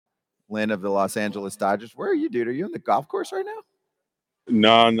Lynn of the Los Angeles Dodgers. Where are you, dude? Are you on the golf course right now?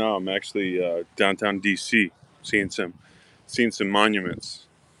 No, I'm actually downtown DC, seeing some monuments.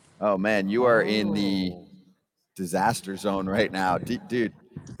 Oh man, you are in the disaster zone right now, dude.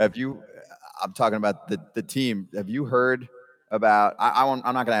 Have you? I'm talking about the team. Have you heard about? I'm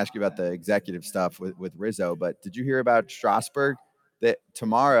not going to ask you about the executive stuff with Rizzo, but did you hear about Strasburg? That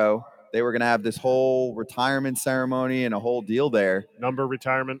tomorrow they were going to have this whole retirement ceremony and a whole deal there. Number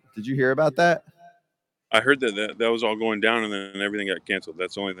retirement. Did you hear about that? I heard that was all going down, and then everything got canceled.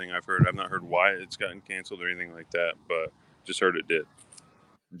 That's the only thing I've heard. I've not heard why it's gotten canceled or anything like that, but just heard it did.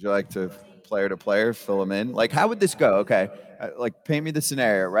 Would you like to player to player fill them in? Like, how would this go? Okay, like paint me the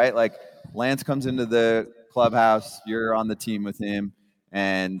scenario, right? Like, Lance comes into the clubhouse, you're on the team with him,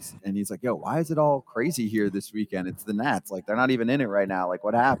 and he's like, "Yo, why is it all crazy here this weekend? It's the Nats. Like, they're not even in it right now. Like,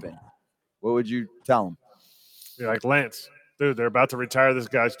 what happened?" What would you tell him? You're like, "Lance, dude, they're about to retire this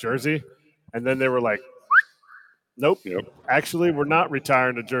guy's jersey," and then they were like, "Nope, actually, we're not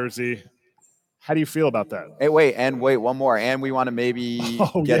retiring the jersey." How do you feel about that? Hey, wait, one more. And we want to maybe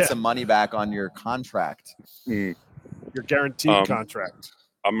get some money back on your contract. Your guaranteed contract.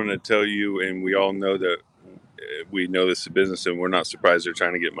 I'm going to tell you, and we all know that we know this is business, and we're not surprised they're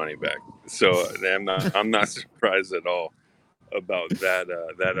trying to get money back. So I'm not surprised at all about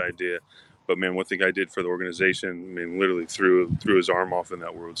that idea. But man, what the guy did for the organization, I mean, literally threw his arm off in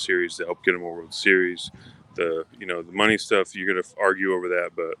that World Series to help get him a World Series. The money stuff, you're gonna argue over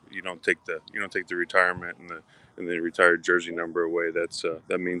that, but you don't take the retirement and the retired jersey number away.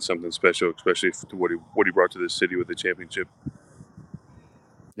 That means something special, especially to what he brought to this city with the championship.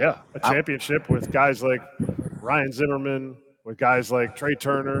 Yeah, a championship with guys like Ryan Zimmerman, with guys like Trey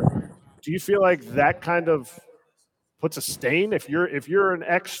Turner. Do you feel like that kind of puts a stain if you're an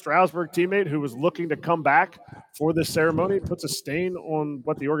ex-Strasburg teammate who was looking to come back for this ceremony, puts a stain on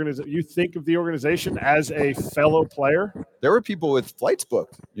what you think of the organization as a fellow player? There were people with flights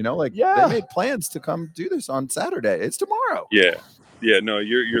booked, they made plans to come do this on Saturday. It's tomorrow. Yeah, no,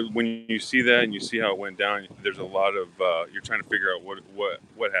 you're when you see that and you see how it went down, there's a lot of you're trying to figure out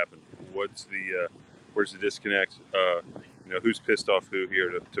what happened. Where's the disconnect? Who's pissed off who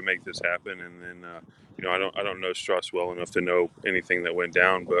here to make this happen? And then I don't know Strauss well enough to know anything that went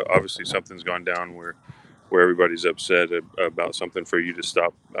down, but obviously something's gone down where everybody's upset about something for you to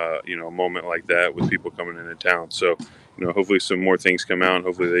stop a moment like that with people coming into town. So hopefully some more things come out and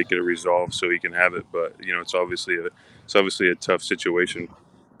hopefully they get it resolved so he can have it. But it's obviously a tough situation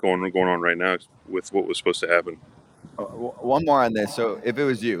going on right now with what was supposed to happen. One more on this. So if it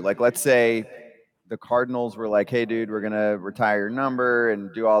was you, like, let's say the Cardinals were like, "Hey dude, we're going to retire your number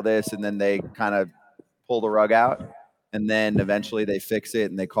and do all this." And then they kind of pull the rug out. And then eventually they fix it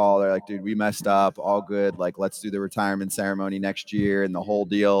and they're like, "Dude, we messed up, all good. Like, let's do the retirement ceremony next year and the whole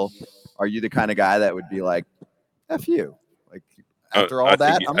deal." Are you the kind of guy that would be like, "F you"? Like, after all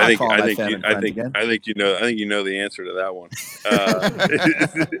that, I'm not calling my family friends again. I think you know the answer to that one.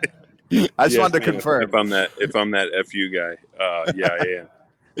 I just wanted to confirm. If I'm that FU guy, I am.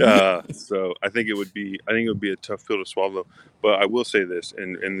 So I think it would be a tough pill to swallow. But I will say this: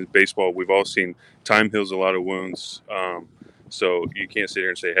 in baseball, we've all seen time heals a lot of wounds. So you can't sit here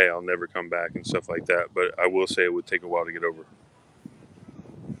and say, "Hey, I'll never come back" and stuff like that. But I will say it would take a while to get over.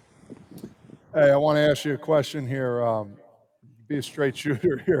 Hey, I want to ask you a question here. Be a straight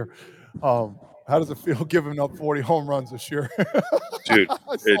shooter here. How does it feel giving up 40 home runs this year? Dude,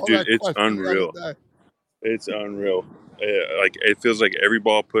 it's unreal. It's unreal. Like, it feels like every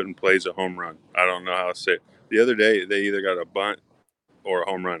ball put in play is a home run. I don't know how to say it. The other day, they either got a bunt or a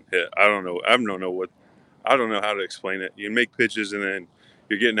home run hit. I don't know how to explain it. You make pitches and then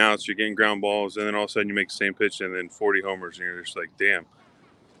you're getting outs, you're getting ground balls, and then all of a sudden you make the same pitch and then 40 homers, and you're just like, damn,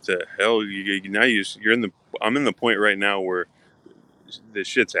 the hell? I'm in the point right now where this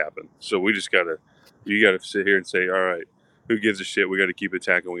shit's happened. So you gotta sit here and say, all right, who gives a shit? We got to keep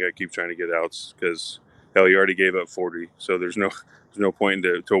attacking. We got to keep trying to get outs because hell, you already gave up 40. So there's no point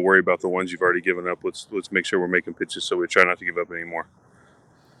to worry about the ones you've already given up. Let's make sure we're making pitches so we try not to give up anymore.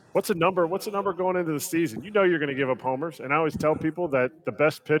 What's a number going into the season? You're going to give up homers. And I always tell people that the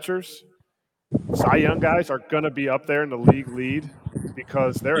best pitchers, Cy Young guys, are going to be up there in the league lead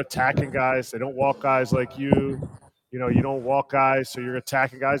because they're attacking guys. They don't walk guys like you. You don't walk guys, so you're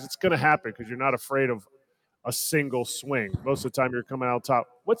attacking guys. It's going to happen because you're not afraid of a single swing. Most of the time you're coming out top.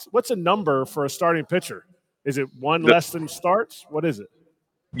 What's a number for a starting pitcher? Is it one less than starts? What is it?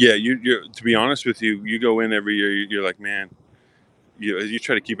 Yeah, you're to be honest with you, you go in every year, you're like, man, you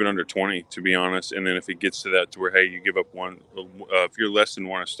try to keep it under 20, to be honest. And then if it gets to that to where, hey, you give up one, if you're less than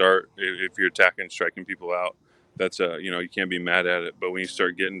one to start, if you're attacking, striking people out, that's you can't be mad at it. But when you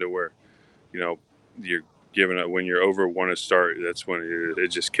start getting to where you're giving up when you're over one to start. That's when it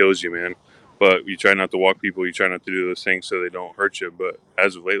just kills you, man. But you try not to walk people. You try not to do those things so they don't hurt you. But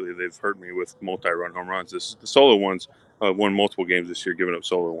as of lately, they've hurt me with multi-run home runs. The solo ones won multiple games this year, giving up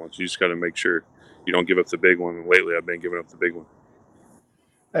solo ones. You just got to make sure you don't give up the big one. And lately, I've been giving up the big one.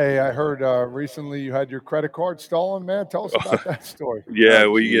 Hey, I heard recently you had your credit card stolen, man. Tell us about that story. Yeah,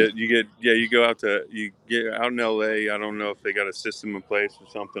 well, you go out you get out in LA. I don't know if they got a system in place or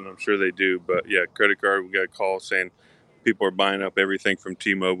something. I'm sure they do, but yeah, credit card. We got a call saying people are buying up everything from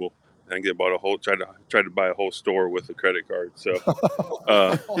T-Mobile. I think they bought tried to buy a whole store with a credit card. So,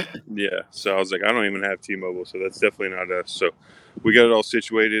 yeah. So I was like, I don't even have T-Mobile, so that's definitely not us. So we got it all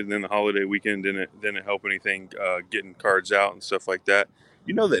situated, and then the holiday weekend didn't help anything getting cards out and stuff like that.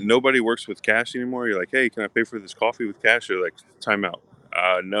 You know that nobody works with cash anymore. You're like, hey, can I pay for this coffee with cash? Or like, time out.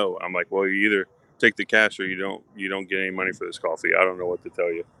 No. I'm like, well, you either take the cash or you don't get any money for this coffee. I don't know what to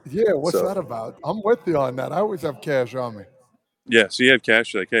tell you. Yeah, what's that about? I'm with you on that. I always have cash on me. Yeah, so you have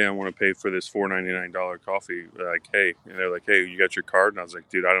cash. You're like, hey, I want to pay for this $4.99 coffee. They're like, hey, and they're like, hey, you got your card? And I was like,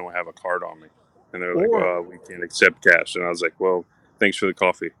 dude, I don't have a card on me. And they're like, well, we can't accept cash. And I was like, well, thanks for the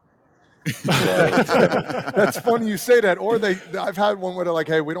coffee. That's funny you say that. Or I've had one where they're like,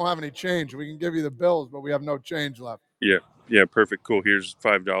 hey, we don't have any change. We can give you the bills, but we have no change left. Yeah, perfect, cool. Here's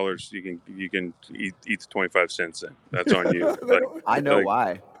 $5. You can eat the 25 cents then. That's on you. I know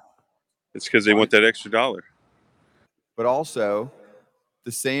why. It's because they want that extra dollar. But also,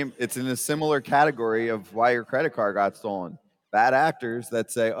 it's in a similar category of why your credit card got stolen. Bad actors that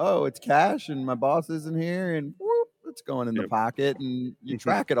say, oh, it's cash and my boss isn't here and whoop, it's going in the pocket, and you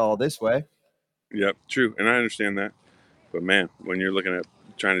track it all this way. Yep, true. And I understand that. But man, when you're looking at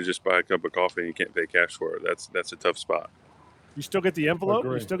trying to just buy a cup of coffee and you can't pay cash for it, that's a tough spot. You still get the envelope?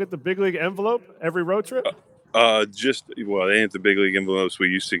 You still get the big league envelope every road trip? They ain't the big league envelopes we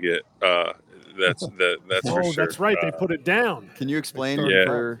used to get. That's for sure. That's right. They put it down. Can you explain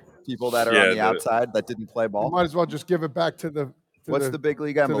for people that are on the outside that didn't play ball? You might as well just give it back to the. What's the big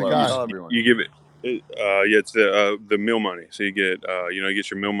league envelope? Tell everyone. You give it. It's the meal money. So you get you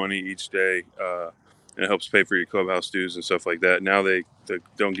get your meal money each day, and it helps pay for your clubhouse dues and stuff like that. Now they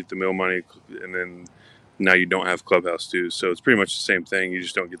don't get the meal money, and then now you don't have clubhouse dues. So it's pretty much the same thing. You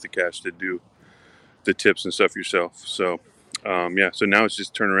just don't get the cash to do the tips and stuff yourself. So so now it's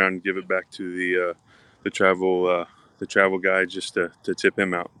just turn around and give it back to the travel guy just to tip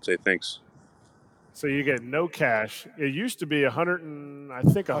him out and say thanks. So you get no cash. It used to be $100 and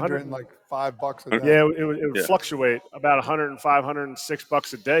like $5 a day. Yeah, it would fluctuate about $105,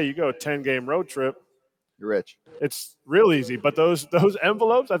 $106 a day. You go a 10-game road trip, you're rich. It's real easy. But those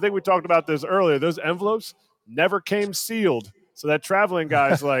envelopes, I think we talked about this earlier. Those envelopes never came sealed. So that traveling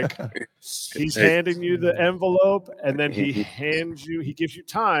guy's like, he's handing you the envelope, and then he gives you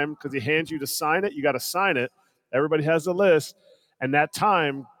time because he hands you to sign it. You got to sign it. Everybody has a list, and that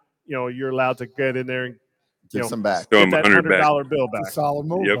time, you're allowed to get in there and give some back. Get that $100 bill back. It's a solid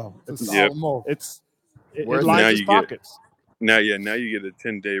move. Yep. It's a solid move. It lines his pockets. Now you get a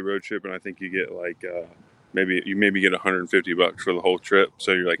 10-day road trip, and I think you get like maybe get $150 for the whole trip.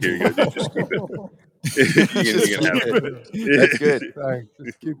 So you're like, here you go, dude, just keep it. You can have it. That's good. Thanks.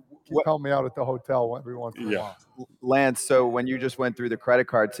 Just keep helping me out at the hotel every once in a while. Lance, so when you just went through the credit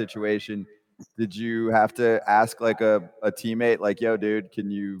card situation, did you have to ask like a teammate, like, yo, dude, can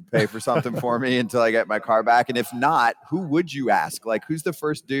you pay for something for me until I get my car back? And if not, who would you ask? Like, who's the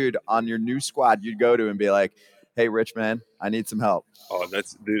first dude on your new squad you'd go to and be like, hey, Rich, man, I need some help? Oh,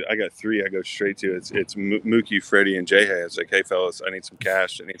 dude, I got three I go straight to. It's Mookie, Freddie, and Jay. It's like, hey, fellas, I need some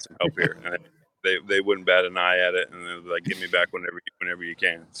cash. I need some help here. And they wouldn't bat an eye at it, and they're like, give me back whenever you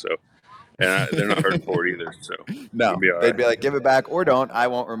can. So. And they're not hurting for it either. So no, they'd be like, give it back or don't. I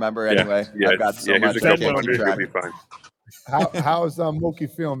won't remember anyway. I've got so much. Here's a couple hundred. You'll be fine. How's Mookie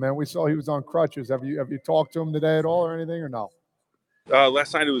feeling, man? We saw he was on crutches. Have you talked to him today at all or anything, or no?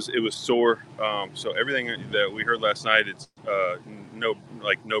 Last night it was sore. So everything that we heard last night, it's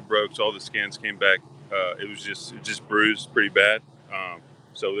no brokes. All the scans came back. It was just bruised pretty bad.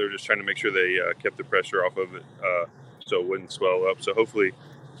 So they were just trying to make sure they kept the pressure off of it, so it wouldn't swell up. So hopefully,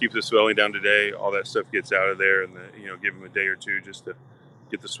 keep the swelling down today. All that stuff gets out of there, and give him a day or two just to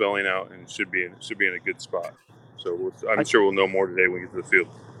get the swelling out, and should be in a good spot. So I'm sure we'll know more today when we get to the field.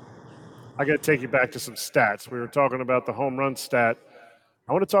 I got to take you back to some stats. We were talking about the home run stat.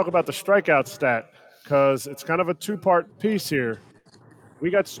 I want to talk about the strikeout stat because it's kind of a two-part piece here. We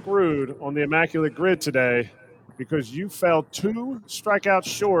got screwed on the Immaculate Grid today because you fell 2 strikeouts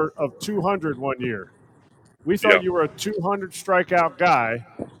short of 200 one year. We thought you were a 200 strikeout guy,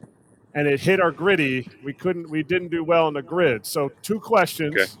 and it hit our gritty. We didn't do well on the grid. So 2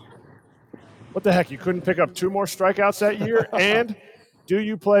 questions. Okay. What the heck? You couldn't pick up 2 more strikeouts that year? And do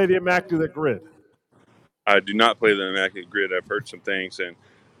you play the Immaculate Grid? I do not play the Immaculate Grid. I've heard some things, and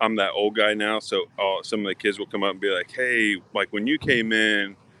I'm that old guy now, so some of the kids will come up and be like, hey, like when you came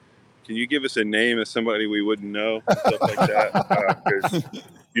in, can you give us a name of somebody we wouldn't know? Stuff like that. Because,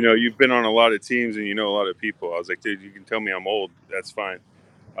 you've been on a lot of teams and you know a lot of people. I was like, dude, you can tell me I'm old. That's fine.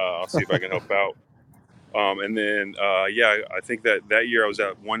 I'll see if I can help out. And then, I think that year I was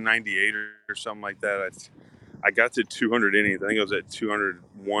at 198 or something like that. I got to 200 innings. I think I was at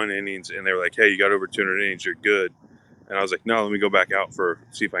 201 innings, and they were like, hey, you got over 200 innings, you're good. And I was like, no, let me go back out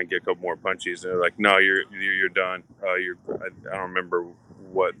see if I can get a couple more punchies. And they're like, no, you're done. I don't remember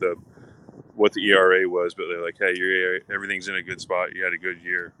what the ERA was, but they're like, hey, everything's in a good spot. You had a good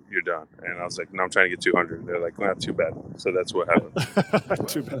year. You're done. And I was like, no, I'm trying to get 200. They're like, not too bad. So that's what happened.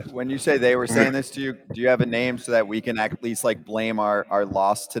 Too bad. When you say they were saying this to you, do you have a name so that we can at least like blame our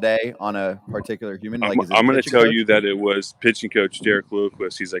loss today on a particular human? Like, I'm going to tell you that it was pitching coach Derek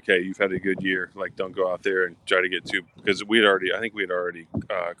Lewquist. He's like, hey, you've had a good year. Like, don't go out there and try to get too, because I think we had already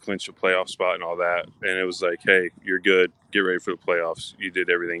clinched a playoff spot and all that. And it was like, hey, you're good. Get ready for the playoffs. You did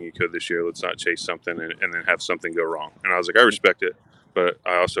everything you could this year. Let's not chase something and then have something go wrong. And I was like, I respect it, but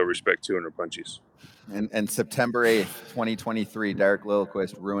I also respect 200 punchies. And September 8th, 2023, Derek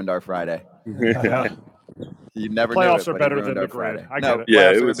Lilquist ruined our Friday. Yeah. You never Playoffs knew it, are better than the grid. I get it.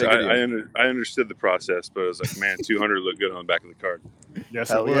 Yeah, it was. I understood the process, but I was like, man, 200 looked good on the back of the card. Yes,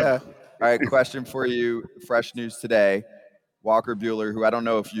 hell yeah. All right, question for you. Fresh news today. Walker Buehler, who I don't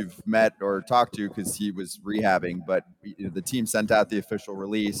know if you've met or talked to because he was rehabbing, but the team sent out the official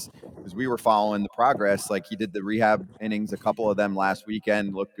release because we were following the progress. Like he did the rehab innings, a couple of them last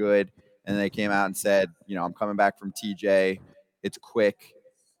weekend, looked good. And they came out and said, I'm coming back from TJ. It's quick.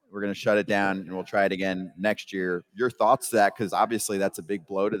 We're going to shut it down and we'll try it again next year. Your thoughts to that? Because obviously that's a big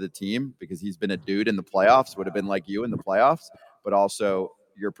blow to the team because he's been a dude in the playoffs, would have been like you in the playoffs, but also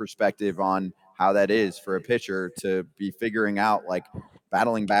your perspective on how that is for a pitcher to be figuring out, like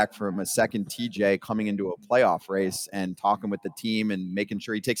battling back from a second TJ coming into a playoff race and talking with the team and making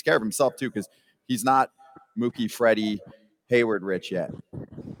sure he takes care of himself too, because he's not Mookie, Freddie, Hayward rich yet.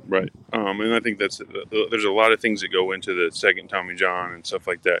 Right. And I think there's a lot of things that go into the second Tommy John and stuff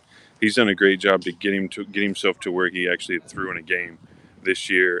like that. He's done a great job to get himself to where he actually threw in a game this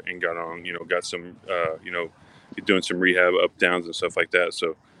year and got some, doing some rehab up downs and stuff like that.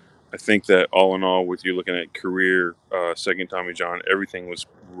 So I think that all in all, with you looking at career second Tommy John, everything was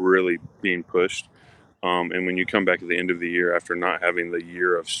really being pushed. And when you come back at the end of the year after not having the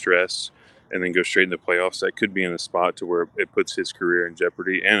year of stress and then go straight into the playoffs, that could be in a spot to where it puts his career in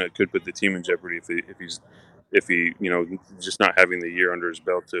jeopardy, and it could put the team in jeopardy if he just not having the year under his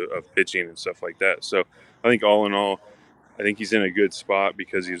belt of pitching and stuff like that. So I think all in all, I think he's in a good spot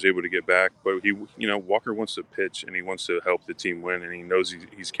because he was able to get back. But Walker wants to pitch and he wants to help the team win, and he knows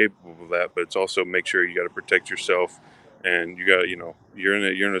he's capable of that. But it's also make sure you got to protect yourself, and you got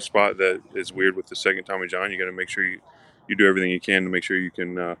you're in a spot that is weird with the second Tommy John. You got to make sure you do everything you can to make sure you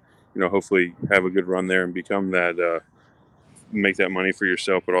can hopefully have a good run there and become that make that money for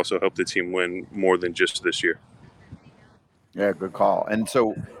yourself, but also help the team win more than just this year. Yeah, good call. And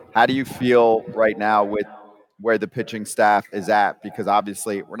so, how do you feel right now with where the pitching staff is at? Because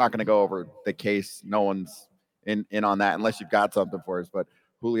obviously we're not going to go over the case. No one's in on that unless you've got something for us. But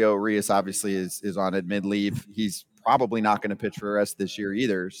Julio Urias obviously is on admit leave. He's probably not going to pitch for the rest of this year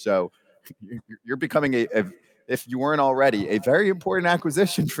either. So you're becoming if you weren't already, a very important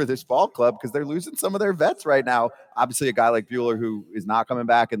acquisition for this ball club because they're losing some of their vets right now. Obviously a guy like Buehler who is not coming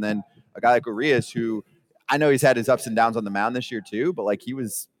back, and then a guy like Urias who I know he's had his ups and downs on the mound this year too, but like he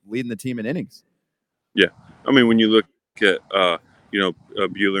was leading the team in innings. Yeah. I mean, when you look at,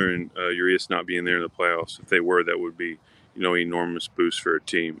 Buehler and Urias not being there in the playoffs, if they were, that would be, enormous boost for a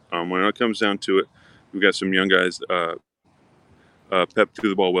team. When it comes down to it, we've got some young guys. Pep threw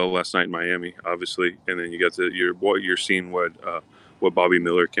the ball well last night in Miami, obviously, and then you got you're seeing what Bobby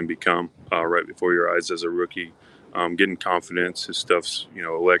Miller can become right before your eyes as a rookie. Getting confidence, his stuff's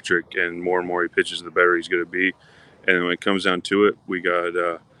electric, and more he pitches, the better he's going to be. And when it comes down to it, we got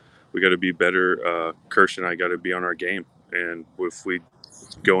to be better. Kirsch and I got to be on our game, and if we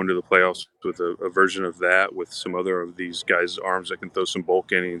go into the playoffs with a version of that, with some other of these guys' arms that can throw some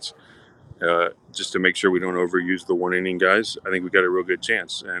bulk innings, just to make sure we don't overuse the one inning guys, I think we got a real good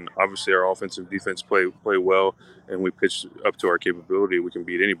chance. And obviously our offensive defense play well, and we pitch up to our capability. We can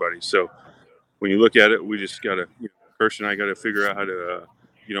beat anybody. So when you look at it, we just got to, Kirsch and I got to figure out how to,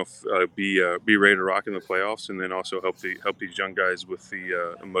 be ready to rock in the playoffs, and then also help these young guys with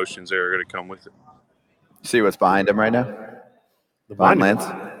the emotions that are going to come with it. See what's behind him right now? Behind Lance?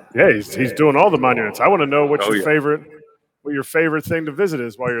 Yeah, he's doing all the monuments. I want to know what Oh, your favorite thing to visit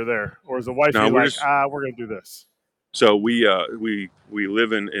is while you're there, or is the wifey like, we're gonna do this? So we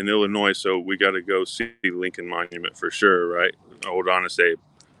live in Illinois, so we got to go see Lincoln Monument for sure, right? Old Honest Abe.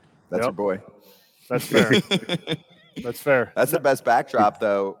 That's your boy. That's fair. That's fair. That's the best backdrop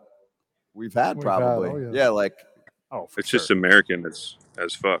though we've had probably. Oh, yeah, like it's just American as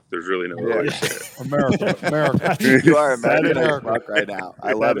fuck. There's really no other way to say it. America. You are American as fuck right now.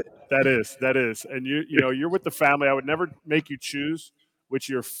 I love it. That is, and you're with the family. I would never make you choose which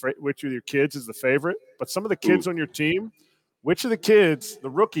of your kids is the favorite, but some of the kids on your team, which of the kids, the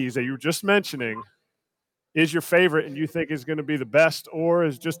rookies that you were just mentioning, is your favorite and you think is going to be the best, or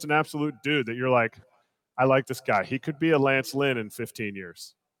is just an absolute dude that you're like, I like this guy. He could be a Lance Lynn in 15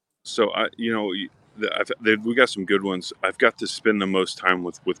 years. So we got some good ones. I've got to spend the most time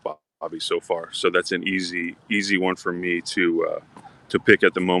with Bobby so far, so that's an easy one for me to pick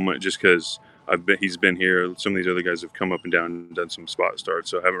at the moment, just because he's been here. Some of these other guys have come up and down and done some spot starts,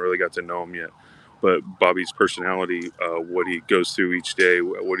 so I haven't really got to know him yet. But Bobby's personality, what he goes through each day,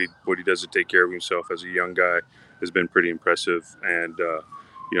 what he does to take care of himself as a young guy, has been pretty impressive. And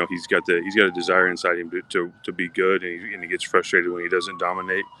he's got a desire inside him to be good, and he gets frustrated when he doesn't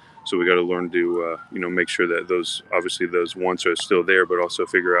dominate. So we got to learn to make sure that those wants are still there, but also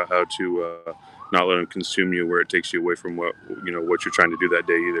figure out how to not let them consume you, where it takes you away from what you're trying to do that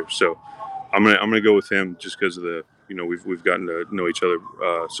day either. So I'm gonna go with him just because of the we've gotten to know each other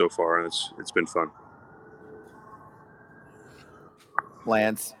so far, and it's been fun.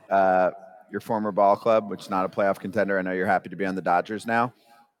 Lance, your former ball club, which is not a playoff contender. I know you're happy to be on the Dodgers now.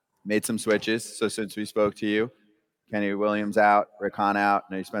 Made some switches. So since we spoke to you, Kenny Williams out, Rick Hahn out.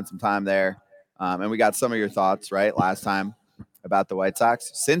 I know you spent some time there. And we got some of your thoughts, right, last time about the White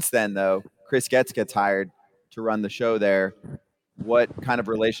Sox. Since then, though, Chris Getz gets hired to run the show there. What kind of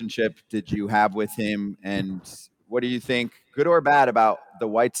relationship did you have with him? And what do you think, good or bad, about the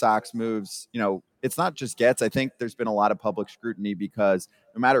White Sox moves? It's not just Getz. I think there's been a lot of public scrutiny because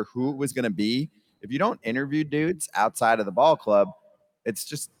no matter who it was going to be, if you don't interview dudes outside of the ball club, it's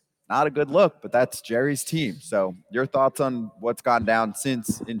just not a good look, but that's Jerry's team. So your thoughts on what's gone down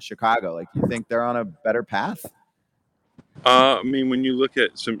since in Chicago? Like, you think they're on a better path? I mean, when you look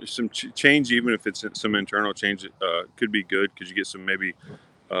at some change, even if it's some internal change, could be good because you get some maybe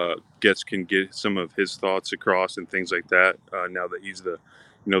Getz can get some of his thoughts across and things like that. Now that he's the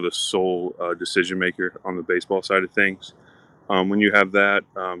sole decision maker on the baseball side of things. When you have that,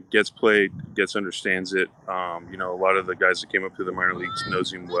 Getz understands it. A lot of the guys that came up through the minor leagues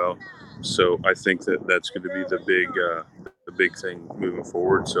knows him well. So I think that's going to be the big thing moving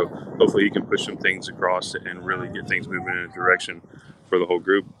forward. So hopefully he can push some things across and really get things moving in a direction for the whole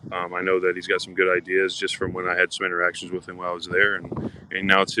group. I know that he's got some good ideas just from when I had some interactions with him while I was there, and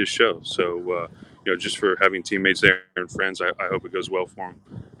now it's his show. So, just for having teammates there and friends, I hope it goes well for him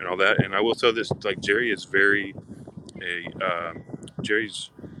and all that. And I will tell this, like, Jerry is very... Jerry's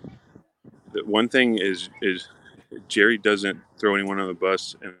the one thing is Jerry doesn't throw anyone on the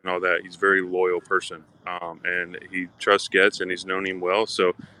bus and all that. He's a very loyal person, and he trusts Getz, and he's known him well.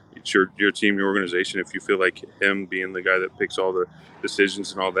 So it's your team, your organization. If you feel like him being the guy that picks all the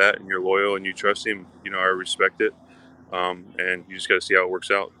decisions and all that, and you're loyal and you trust him, I respect it. And you just got to see how it works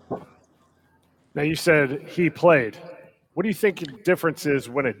out. Now, you said he played. What do you think the difference is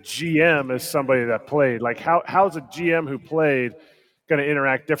when a GM is somebody that played? Like, how's a GM who played going to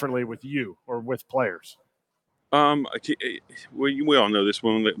interact differently with you or with players? We all know this.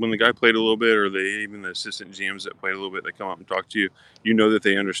 When the guy played a little bit, or even the assistant GMs that played a little bit, they come up and talk to you. That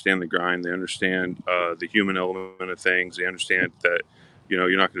they understand the grind. They understand the human element of things. They understand that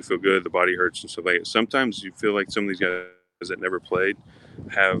you're not going to feel good. The body hurts and stuff like that. Sometimes you feel like some of these guys that never played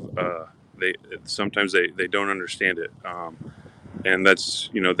have sometimes they don't understand it. And that's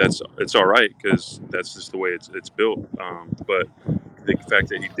it's all right because that's just the way it's built. But the fact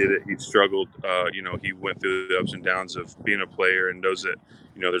that he did it, he struggled. He went through the ups and downs of being a player and knows that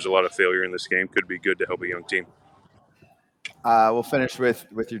there's a lot of failure in this game. Could be good to help a young team. We'll finish with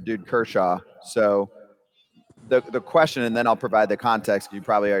your dude Kershaw. So the question, and then I'll provide the context. You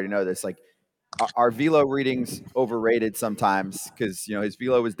probably already know this. Like, are velo readings overrated sometimes? Because his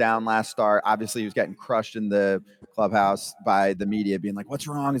velo was down last start. Obviously, he was getting crushed in the clubhouse by the media, being like, "What's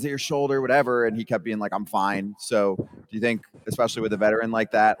wrong? Is it your shoulder? Whatever." And he kept being like, "I'm fine." So, do you think, especially with a veteran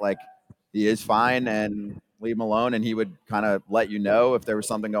like that, like he is fine and leave him alone, and he would kind of let you know if there was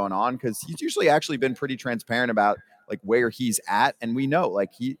something going on? Because he's usually actually been pretty transparent about like where he's at, and we know like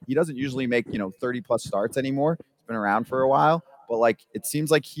he doesn't usually make 30 plus starts anymore. He's been around for a while. But like, it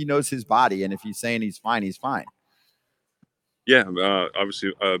seems like he knows his body, and if he's saying he's fine, he's fine. Yeah,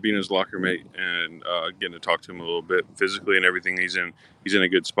 obviously being his locker mate and getting to talk to him a little bit physically and everything. He's in a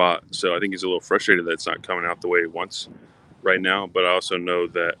good spot. So I think he's a little frustrated that it's not coming out the way he wants right now. But I also know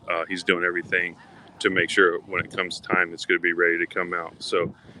that he's doing everything to make sure when it comes time, it's going to be ready to come out.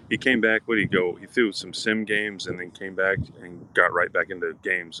 So he came back. What did he go? He threw some sim games and then came back and got right back into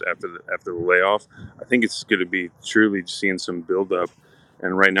games after the layoff. I think it's going to be truly seeing some build up.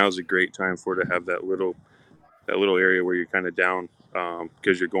 And right now is a great time for it to have that little area where you're kind of down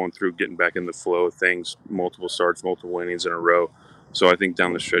because you're going through getting back in the flow of things, multiple starts, multiple innings in a row. So I think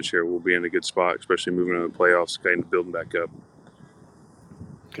down the stretch here we'll be in a good spot, especially moving into the playoffs, kind of building back up.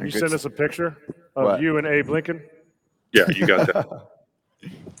 Can you send us a picture of you and Abe Lincoln? Yeah, you got that.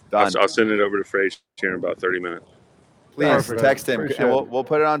 Done. I'll send it over to Frage here in about 30 minutes. Please text him, and we'll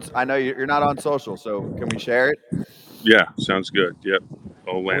put it on. I know you're not on social, so can we share it? Yeah, sounds good. Yep.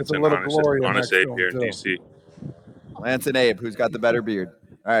 Oh, Lance and Honest Abe here in DC. Lance and Abe, who's got the better beard?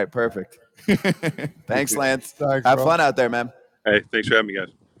 All right, perfect. Thanks, Lance. Thanks, Have bro. fun out there, man. Hey, thanks for having me, guys.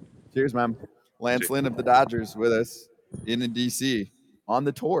 Cheers, man. Lance Lynn of the Dodgers with us in DC on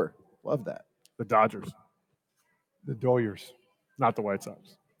the tour. Love that. The Dodgers. The Doyers. Not the White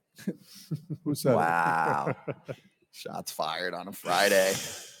Sox. Who said wow. Shots fired on a Friday.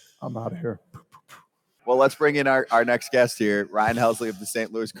 I'm out of here. Well, let's bring in our next guest here, Ryan Helsley of the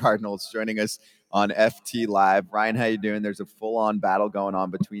St. Louis Cardinals, joining us on FT Live. Ryan, how you doing? There's a full-on battle going on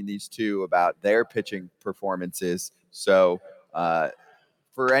between these two about their pitching performances. So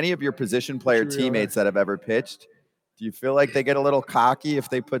for any of your position player teammates that have ever pitched, do you feel like they get a little cocky if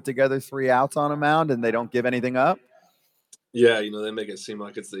they put together 3 outs on a mound and they don't give anything up? Yeah, they make it seem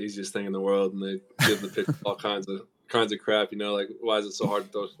like it's the easiest thing in the world, and they give the pitcher all kinds of crap. Like why is it so hard to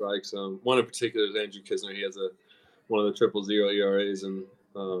throw strikes? One in particular is Andrew Kisner. He has one of the 0.00 ERAs, and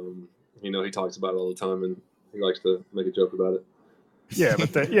he talks about it all the time, and he likes to make a joke about it. Yeah,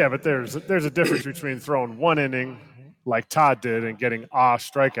 but there's a difference between throwing 1 inning like Todd did and getting a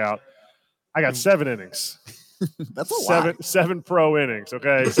strikeout. I got 7 innings. That's a lot. 7 pro innings.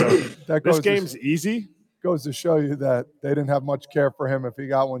 Okay, so this game's easy. Goes to show you that they didn't have much care for him if he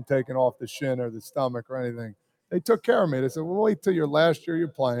got one taken off the shin or the stomach or anything. They took care of me. They said, well, wait till your last year you're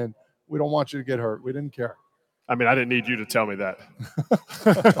playing. We don't want you to get hurt. We didn't care. I mean, I didn't need you to tell me that.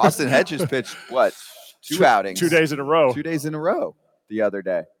 Austin Hedges pitched, what, 2 outings? 2 days in a row. 2 days in a row the other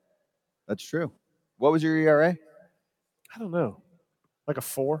day. That's true. What was your ERA? I don't know. Like a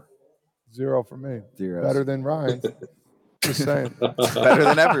 4? 0 for me. 0. Better than Ryan's. Just saying. Better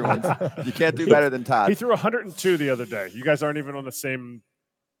than everyone's. You can't do better than Todd. He threw 102 the other day. You guys aren't even on the same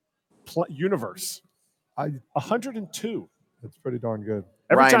universe. 102. That's pretty darn good.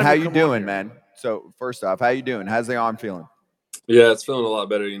 Ryan, how you doing, man? So first off, how you doing? How's the arm feeling? Yeah, it's feeling a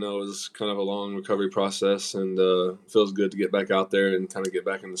lot better. It was kind of a long recovery process, and feels good to get back out there and kind of get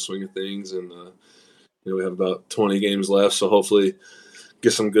back in the swing of things. And we have about 20 games left, so hopefully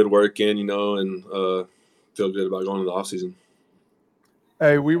get some good work in, and feel good about going into the offseason.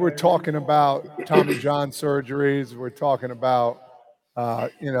 Hey, we were talking about Tommy John surgeries. We're talking about,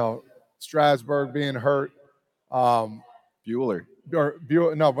 Strasburg being hurt. Buehler.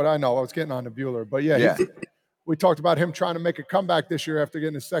 No, but I know. I was getting on to Buehler. But, yeah. We talked about him trying to make a comeback this year after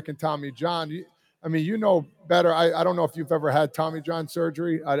getting a second Tommy John. I mean, you know better. I don't know if you've ever had Tommy John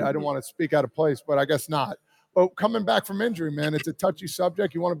surgery. I don't want to speak out of place, but I guess not. But coming back from injury, man, it's a touchy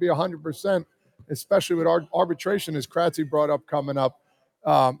subject. You want to be 100%. Especially with arbitration, as Kratzy brought up coming up.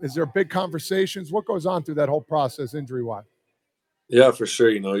 Is there big conversations? What goes on through that whole process injury-wise? Yeah, for sure.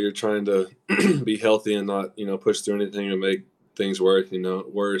 You're trying to be healthy and not, push through anything to make things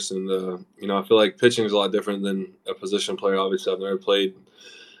worse. And, I feel like pitching is a lot different than a position player. Obviously, I've never played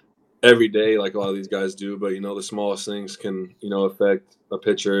every day like a lot of these guys do, but, the smallest things can, affect a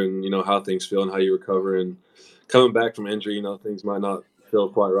pitcher and, how things feel and how you recover. And coming back from injury, things might not feel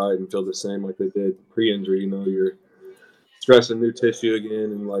quite right and feel the same like they did pre-injury. You're stressing new tissue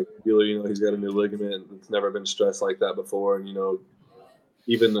again, and like Buehler, he's got a new ligament. It's never been stressed like that before, and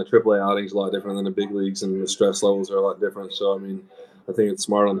even the AAA outing is a lot different than the big leagues, and the stress levels are a lot different. So I mean, I think it's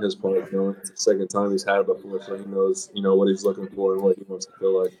smart on his part. It's the second time he's had it before, so he knows what he's looking for and what he wants to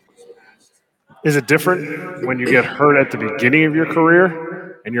feel like. Is it different when you get hurt at the beginning of your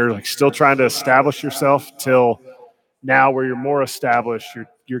career and you're like still trying to establish yourself till now where you're more established,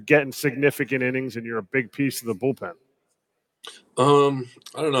 you're getting significant innings and you're a big piece of the bullpen?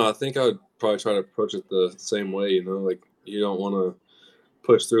 I don't know. I think I would probably try to approach it the same way, like you don't want to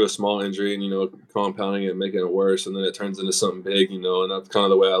push through a small injury and, compounding it, making it worse, and then it turns into something big, and that's kind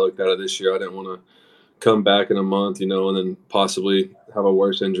of the way I looked at it this year. I didn't want to come back in a month, and then possibly have a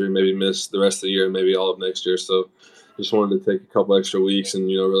worse injury, maybe miss the rest of the year, maybe all of next year. So, just wanted to take a couple extra weeks and,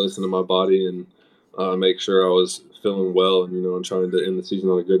 really listen to my body and make sure I was feeling well and, and trying to end the season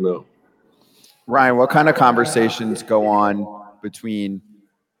on a good note. Ryan, what kind of conversations go on between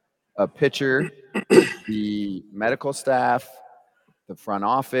a pitcher, the medical staff, the front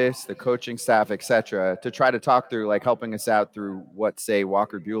office, the coaching staff, etc., to try to talk through, like, helping us out through what, say,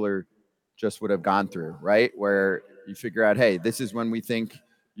 Walker Buehler just would have gone through, right? Where you figure out, hey, this is when we think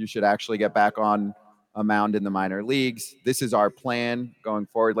you should actually get back on a mound in the minor leagues. This is our plan going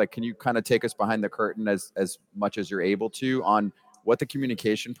forward. Like, can you kind of take us behind the curtain as much as you're able to on what the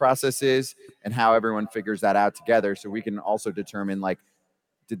communication process is and how everyone figures that out together, so we can also determine, like,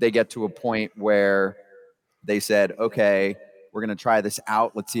 did they get to a point where they said, okay, we're going to try this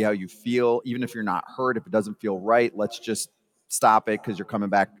out. Let's see how you feel. Even if you're not hurt, if it doesn't feel right, let's just stop it because you're coming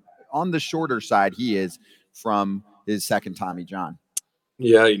back on the shorter side. He is from his second Tommy John.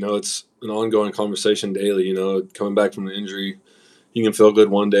 Yeah, it's an ongoing conversation daily. Coming back from the injury, you can feel good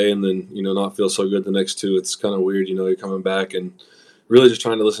one day and then, not feel so good the next two. It's kind of weird, you're coming back and really just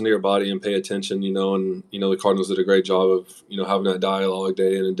trying to listen to your body and pay attention, and, the Cardinals did a great job of, having that dialogue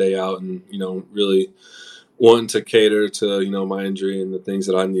day in and day out and, really wanting to cater to, my injury and the things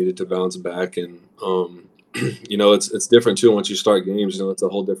that I needed to bounce back. And, it's different too once you start games. It's a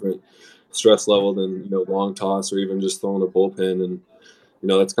whole different stress level than, long toss or even just throwing a bullpen. And,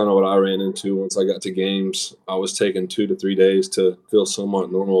 that's kind of what I ran into once I got to games. I was taking 2 to 3 days to feel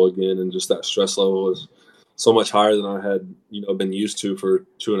somewhat normal again, and just that stress level was so much higher than I had, been used to for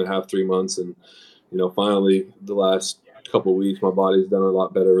 2.5, 3 months. And, finally the last couple of weeks, my body's done a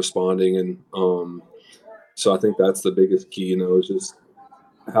lot better responding. And so I think that's the biggest key, is just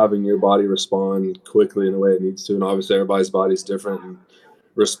having your body respond quickly in the way it needs to. And obviously everybody's body's different and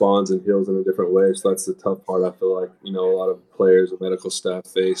responds and heals in a different way. So that's the tough part. I feel like, a lot of players and medical staff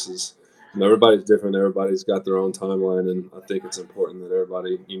face is, everybody's different. Everybody's got their own timeline. And I think it's important that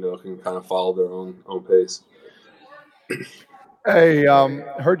everybody, can kind of follow their own pace. Hey,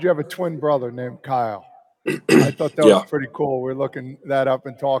 heard you have a twin brother named Kyle. I thought that was pretty cool. We're looking that up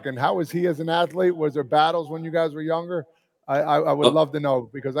and talking. How was he as an athlete? Was there battles when you guys were younger? I would love to know,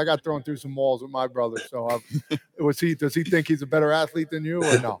 because I got thrown through some walls with my brother. So does he think he's a better athlete than you,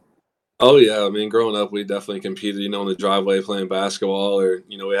 or no? Oh, yeah. I mean, growing up, we definitely competed, in the driveway playing basketball, or,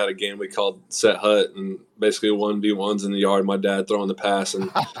 we had a game we called Set Hut, and basically 1v1s in the yard, my dad throwing the pass. And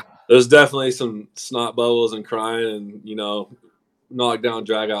there's definitely some snot bubbles and crying and, knockdown,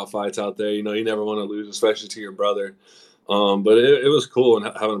 drag-out fights out there. You never want to lose, especially to your brother. But it was cool,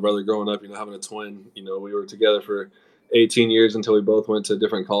 and having a brother growing up, having a twin. We were together for 18 years until we both went to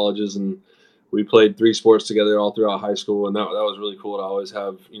different colleges, and we played 3 sports together all throughout high school, and that was really cool to always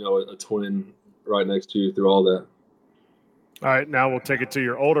have, a twin right next to you through all that. All right, now we'll take it to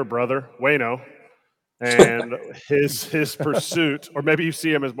your older brother, Wayno, and his pursuit, or maybe you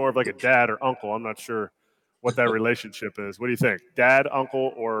see him as more of like a dad or uncle. I'm not sure what that relationship is. What do you think? Dad,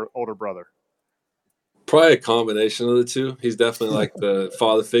 uncle, or older brother? Probably a combination of the two. He's definitely like the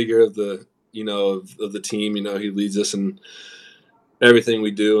father figure of the, of the team. He leads us in everything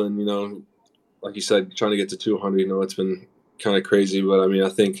we do. And, like you said, trying to get to 200, it's been kind of crazy. But, I mean, I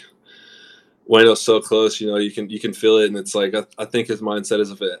think Wayno's so close, you can feel it. And it's like, I think his mindset is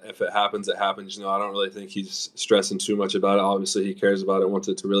if it happens, it happens. I don't really think he's stressing too much about it. Obviously, he cares about it, wants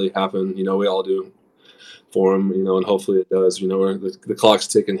it to really happen. We all do for him, and hopefully it does. The clock's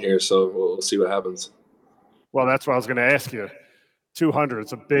ticking here, so we'll see what happens. Well, that's what I was going to ask you. 200,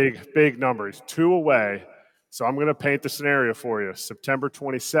 it's a big number. He's 2 away. So I'm going to paint the scenario for you. September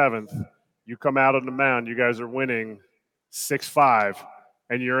 27th, you come out on the mound. You guys are winning 6-5,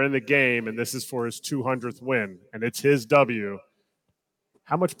 and you're in the game, and this is for his 200th win, and it's his W.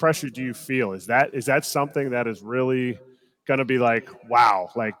 How much pressure do you feel? Is that something that is really going to be like, wow,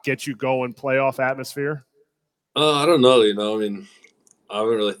 like get you going playoff atmosphere? I don't know. I mean, I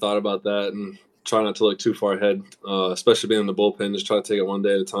haven't really thought about that, and try not to look too far ahead, especially being in the bullpen. Just try to take it one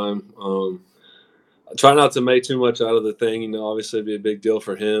day at a time. Try not to make too much out of the thing. Obviously it'd be a big deal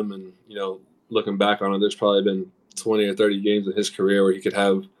for him. And, looking back on it, there's probably been 20 or 30 games in his career where he could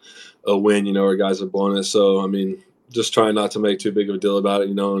have a win, where guys have blown it. So, I mean, just trying not to make too big of a deal about it,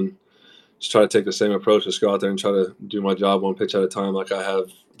 and just try to take the same approach. Just go out there and try to do my job one pitch at a time like I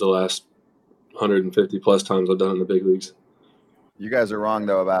have the last 150-plus times I've done in the big leagues. You guys are wrong,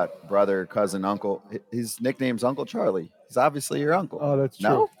 though, about brother, cousin, uncle. His nickname's Uncle Charlie. He's obviously your uncle. Oh, that's true.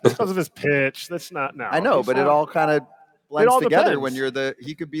 No? Because of his pitch. That's not now. I know, but it all kind of blends together depends. when you're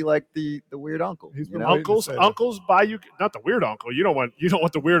he could be like the weird uncle. Uncles buy you, not the weird uncle. You don't want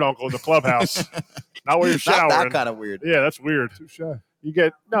the weird uncle in the clubhouse. Not where you're showering. Not that kind of weird. Yeah, that's weird. Too shy. You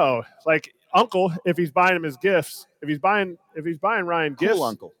get, no, like uncle if he's buying him his gifts. If he's buying Ryan gifts, cool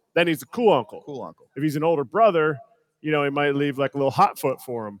uncle. Then he's a cool uncle. Cool uncle. If he's an older brother, he might leave like a little hot foot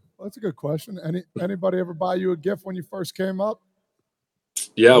for him. Well, that's a good question. Anybody ever buy you a gift when you first came up?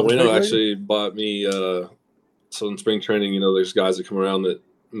 Yeah, Wayno actually bought me. So in spring training, there's guys that come around that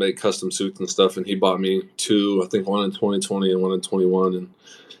make custom suits and stuff, and he bought me 2. I think one in 2020 and one in 21, and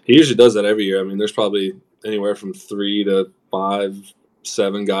he usually does that every year. I mean, there's probably anywhere from 3 to 5,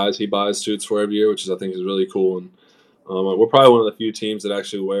 7 guys he buys suits for every year, which I think is really cool. And we're probably one of the few teams that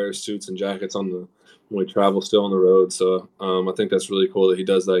actually wear suits and jackets when we travel still on the road. So I think that's really cool that he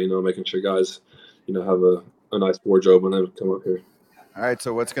does that, making sure guys, have a nice wardrobe when they come up here. All right,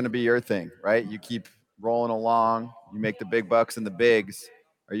 so what's going to be your thing, right? You keep rolling along, you make the big bucks and the bigs.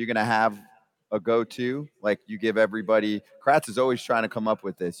 Are you going to have a go-to? Like you give everybody, Kratz is always trying to come up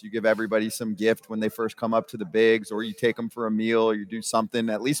with this. You give everybody some gift when they first come up to the bigs, or you take them for a meal, or you do something,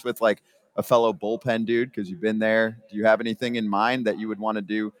 at least with like a fellow bullpen dude, because you've been there. Do you have anything in mind that you would want to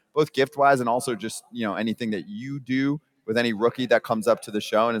do, both gift-wise and also just, anything that you do with any rookie that comes up to the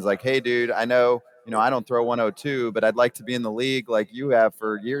show and is like, hey, dude, I know, I don't throw 102, but I'd like to be in the league like you have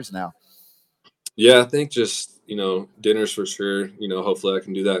for years now? Yeah, I think just, dinners for sure. Hopefully I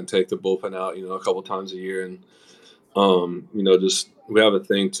can do that and take the bullpen out, a couple times a year. And, just we have a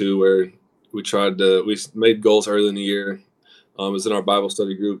thing too where we made goals early in the year. It was in our Bible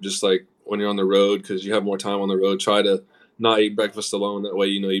study group, just like when you're on the road, because you have more time on the road, try to not eat breakfast alone. That way,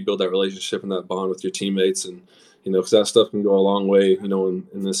 you build that relationship and that bond with your teammates. And, because that stuff can go a long way,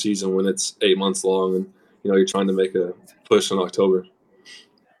 in the season when it's 8 months long and, you're trying to make a push in October.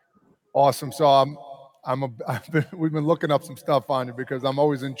 Awesome. So we've been looking up some stuff on you because I'm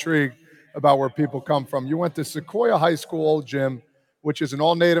always intrigued about where people come from. You went to Sequoia High School, Old Gym, which is an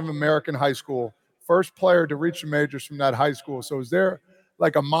all Native American high school. First player to reach the majors from that high school. So is there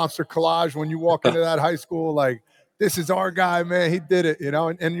like a monster collage when you walk into that high school? Like, this is our guy, man. He did it,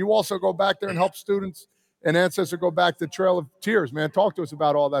 And you also go back there and help students and ancestors go back to Trail of Tears, man. Talk to us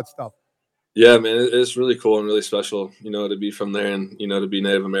about all that stuff. Yeah, man, it's really cool and really special, to be from there and, to be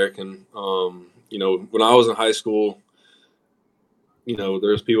Native American. When I was in high school,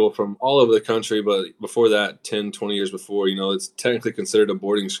 there's people from all over the country, but before that, 10, 20 years before, it's technically considered a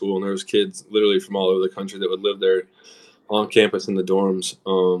boarding school, and there was kids literally from all over the country that would live there on campus in the dorms.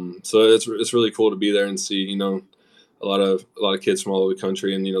 So it's really cool to be there and see, a lot of kids from all over the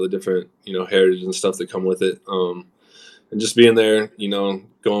country and, the different, heritage and stuff that come with it. And just being there,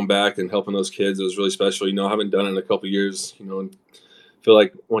 going back and helping those kids, it was really special. I haven't done it in a couple of years, and feel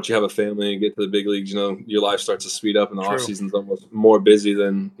like once you have a family and get to the big leagues, your life starts to speed up and the off season's almost more busy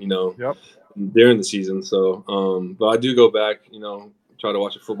than, during the season. So, but I do go back, try to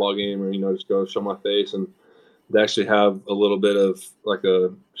watch a football game or, just go show my face. And they actually have a little bit of like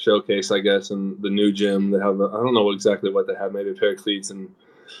a showcase, I guess, in the new gym. They have, I don't know exactly what they have, maybe a pair of cleats and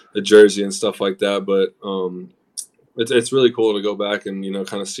a jersey and stuff like that. But, it's really cool to go back and,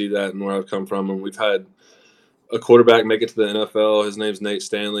 kind of see that and where I've come from. And we've had a quarterback make it to the NFL. His name's Nate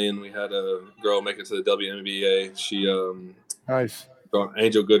Stanley. And we had a girl make it to the WNBA. She, nice.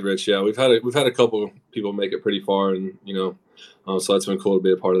 Angel Goodrich. Yeah. We've had a couple people make it pretty far and, so that's been cool to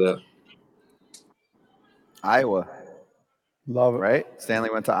be a part of that. Iowa. Love it. Right? Stanley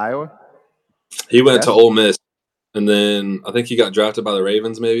went to Iowa? He went to Ole Miss. And then I think he got drafted by the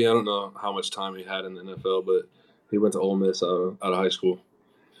Ravens maybe. I don't know how much time he had in the NFL, but he went to Ole Miss out of high school.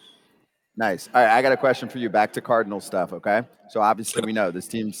 Nice. All right, I got a question for you. Back to Cardinals stuff, okay? So obviously we know this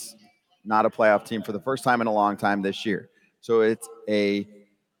team's not a playoff team for the first time in a long time this year. So it's a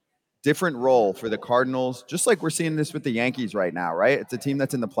different role for the Cardinals, just like we're seeing this with the Yankees right now, right? It's a team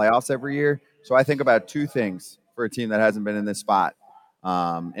that's in the playoffs every year. So I think about 2 things for a team that hasn't been in this spot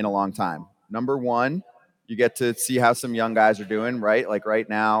in a long time. Number one, you get to see how some young guys are doing, right? Like right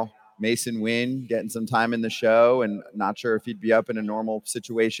now, Mason Wynn getting some time in the show, and not sure if he'd be up in a normal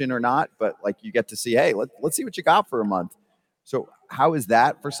situation or not, but like you get to see, hey, let's see what you got for a month. So how is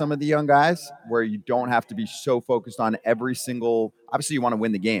that for some of the young guys where you don't have to be so focused on every single, obviously you want to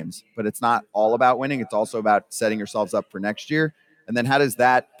win the games, but it's not all about winning. It's also about setting yourselves up for next year. And then how does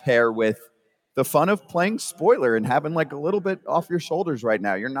that pair with the fun of playing spoiler and having like a little bit off your shoulders right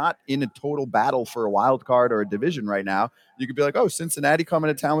now? You're not in a total battle for a wild card or a division right now. You could be like, oh, Cincinnati coming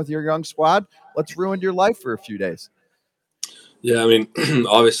to town with your young squad. Let's ruin your life for a few days. Yeah, I mean,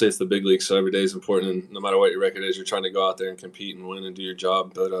 obviously it's the big league, so every day is important. And no matter what your record is, you're trying to go out there and compete and win and do your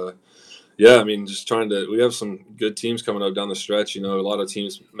job. But, yeah, I mean, just we have some good teams coming up down the stretch. A lot of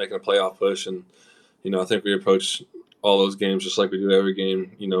teams making a playoff push. And, I think we approach all those games just like we do every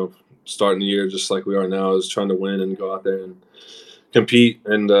game, starting the year just like we are now, is trying to win and go out there and, compete.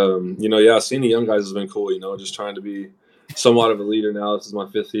 And, yeah, seeing the young guys has been cool, just trying to be somewhat of a leader now. This is my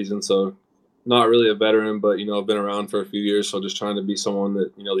 5th season, so not really a veteran, but, I've been around for a few years. So just trying to be someone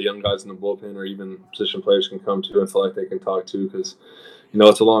that, the young guys in the bullpen or even position players can come to and feel like they can talk to, because,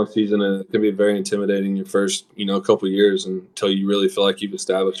 it's a long season and it can be very intimidating your first, couple of years until you really feel like you've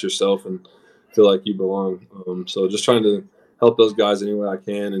established yourself and feel like you belong. So just trying to help those guys any way I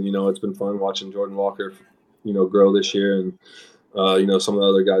can. And, it's been fun watching Jordan Walker, grow this year, and, some of the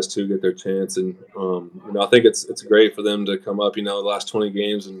other guys too get their chance. And, I think it's great for them to come up, the last 20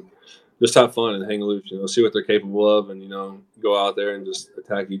 games and just have fun and hang loose, see what they're capable of, and, go out there and just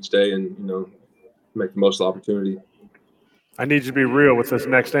attack each day and, make the most of the opportunity. I need you to be real with this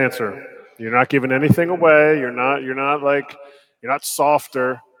next answer. You're not giving anything away. You're not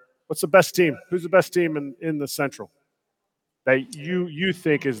softer. What's the best team? Who's the best team in the Central that you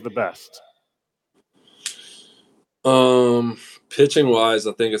think is the best? Pitching wise,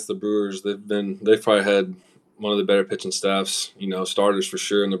 I think it's the Brewers. They've probably had one of the better pitching staffs, starters for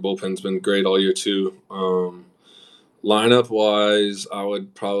sure, and their bullpen's been great all year too. Lineup wise, I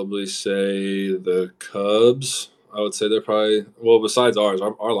would probably say the Cubs. I would say they're probably, well, besides ours,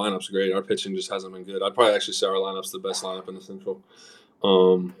 our lineup's great. Our pitching just hasn't been good. I'd probably actually say our lineup's the best lineup in the Central.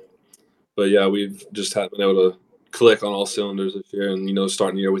 But yeah, we've just been able to click on all cylinders this year. And,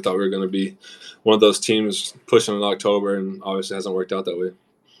 starting the year, we thought we were going to be one of those teams pushing in October, and obviously hasn't worked out that way.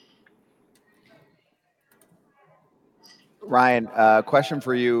 Ryan, question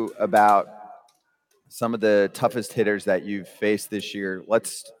for you about some of the toughest hitters that you've faced this year.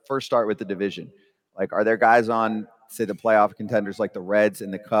 Let's first start with the division. Like, are there guys on, say, the playoff contenders like the Reds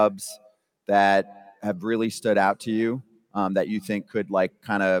and the Cubs that have really stood out to you that you think could, like,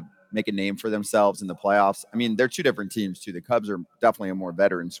 kind of make a name for themselves in the playoffs? I mean, they're two different teams, too. The Cubs are definitely a more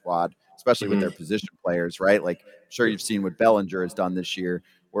veteran squad, especially with their position players, right? Like, I'm sure you've seen what Bellinger has done this year,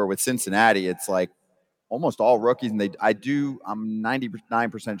 where with Cincinnati, it's like almost all rookies. And I'm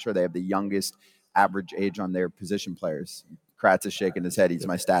 99% sure they have the youngest average age on their position players. Kratz is shaking his head. He's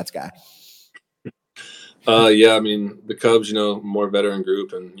my stats guy. Yeah, I mean, the Cubs, more veteran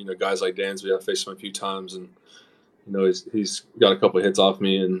group, and, guys like Dansby, I've faced him a few times, and, he's got a couple of hits off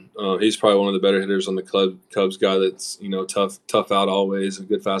me, and he's probably one of the better hitters on the Cubs guy that's, tough out always, a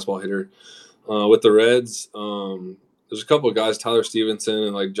good fastball hitter. With the Reds, there's a couple of guys, Tyler Stevenson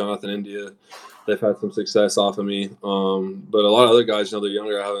and like Jonathan India, they've had some success off of me. But a lot of other guys, they're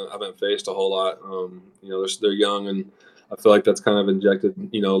younger. I haven't faced a whole lot. They're young, and I feel like that's kind of injected,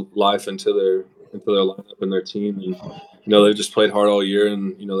 life into their lineup and their team. And, they've just played hard all year,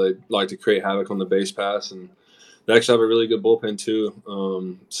 and, they like to create havoc on the base pass, and they actually have a really good bullpen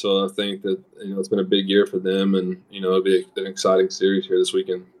too. So I think that, it's been a big year for them, and, it'll be an exciting series here this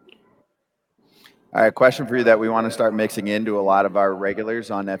weekend. All right, question for you that we want to start mixing into a lot of our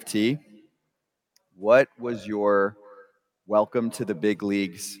regulars on FT. What was your welcome to the big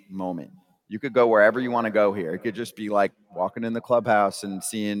leagues moment? You could go wherever you want to go here. It could just be like walking in the clubhouse and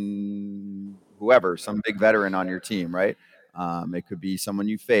seeing whoever, some big veteran on your team, right? It could be someone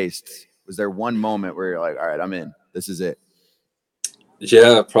you faced. Was there one moment where you're like, all right, I'm in. This is it?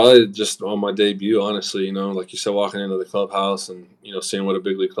 Yeah, probably just on my debut, honestly, like you said, walking into the clubhouse and, seeing what a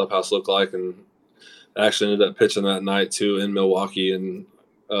big league clubhouse looked like. And I actually ended up pitching that night too in Milwaukee, and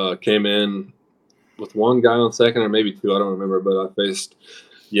came in with one guy on second or maybe two, I don't remember, but I faced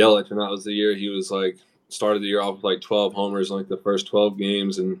Yelich, and that was the year he was like started the year off with like 12 homers in like the first 12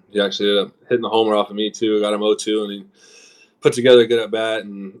 games, and he actually ended up hitting the homer off of me too. I got him 0-2, and he put together a good at bat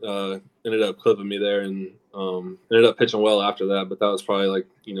and ended up clipping me there, and ended up pitching well after that. But that was probably like,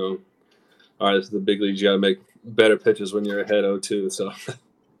 all right, this is the big leagues. You got to make better pitches when you're ahead 0-2. So.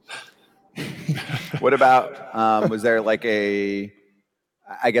 What about was there like a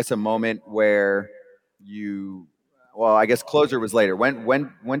moment where I guess closer was later.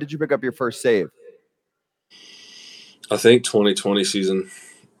 When did you pick up your first save? I think 2020 season,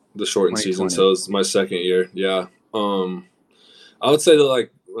 the shortened season. So it was my second year. Yeah. I would say that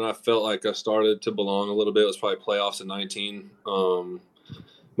like when I felt like I started to belong a little bit, it was probably playoffs in 19.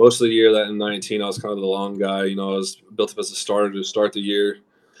 Most of the year that in 19, I was kind of the long guy. I was built up as a starter to start the year.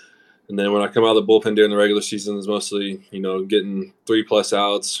 And then when I come out of the bullpen during the regular season, it's mostly, getting 3+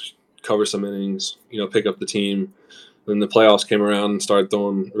 outs, cover some innings, pick up the team. Then the playoffs came around and started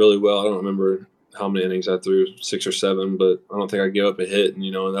throwing really well. I don't remember how many innings I threw, 6 or 7, but I don't think I gave up a hit. And,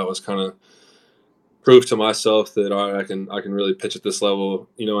 and that was kind of proof to myself that all right, I can really pitch at this level,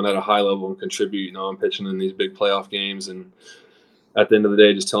 and at a high level and contribute. I'm pitching in these big playoff games, and at the end of the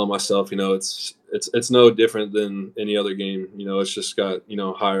day, just telling myself, it's no different than any other game. It's just got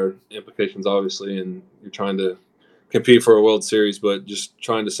higher implications, obviously, and you're trying to compete for a World Series, but just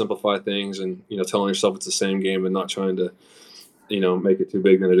trying to simplify things and, telling yourself it's the same game and not trying to, make it too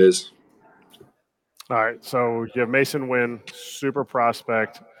big than it is. All right, so you have Mason Wynn, super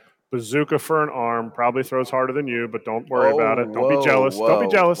prospect, bazooka for an arm, probably throws harder than you, but don't worry about it. Don't be jealous. Whoa. Don't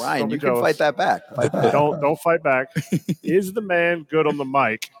be jealous. Ryan, don't be you jealous. can fight that back. Fight back. Don't fight back. Is the man good on the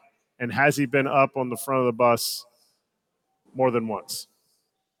mic, and has he been up on the front of the bus more than once?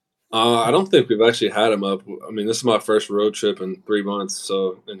 I don't think we've actually had him up. I mean, this is my first road trip in 3 months,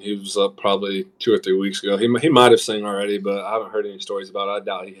 and he was up probably 2 or 3 weeks ago. He might have sang already, but I haven't heard any stories about it. I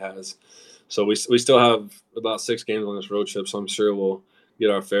doubt he has. So we still have about 6 games on this road trip, so I'm sure we'll get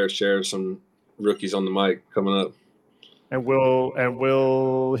our fair share of some rookies on the mic coming up. And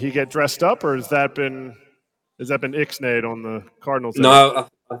will he get dressed up, or has that been ixnayed on the Cardinals? No,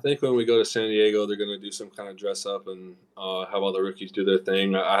 I think when we go to San Diego, they're going to do some kind of dress up and have all the rookies do their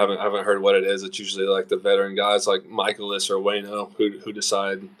thing. I haven't heard what it is. It's usually like the veteran guys like Michaelis or Wayno who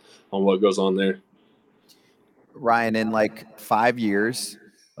decide on what goes on there. Ryan, in like 5 years,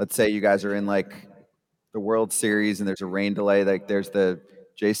 let's say you guys are in like the World Series and there's a rain delay, like there's the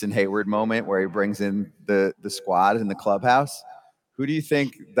Jason Hayward moment where he brings in the squad in the clubhouse. Who do you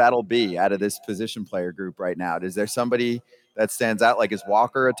think that'll be out of this position player group right now? Is there somebody that stands out? Like, is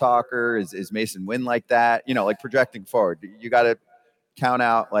Walker a talker? Is Mason Wynn like that? Like projecting forward, you got to count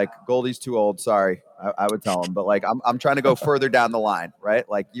out like Goldie's too old. Sorry, I would tell him, but like I'm trying to go further down the line, right?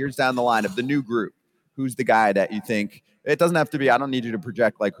 Like years down the line of the new group. Who's the guy that you think? It doesn't have to be. I don't need you to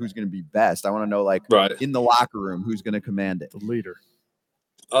project like who's going to be best. I want to know like in the locker room who's going to command it. The leader.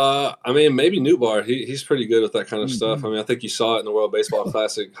 I mean, maybe Newbar. He's pretty good with that kind of stuff. I mean, I think you saw it in the World Baseball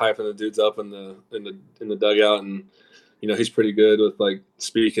Classic, hyping the dudes up in the dugout, and he's pretty good with like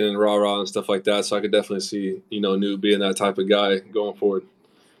speaking and rah and stuff like that. So I could definitely see Newt being that type of guy going forward.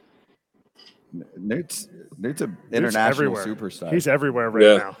 Newt's an international superstar. He's everywhere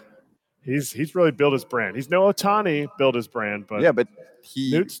right now. He's really built his brand. He's no Ohtani built his brand, but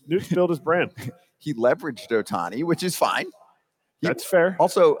Newt's built his brand. He leveraged Ohtani, which is fine. That's fair.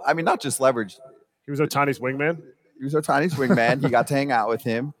 Also, I mean, not just leveraged. He was Ohtani's wingman. He got to hang out with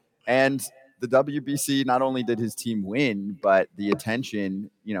him. And the WBC, not only did his team win, but the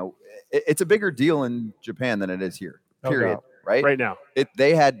attention, it's a bigger deal in Japan than it is here, period. Right? Right now.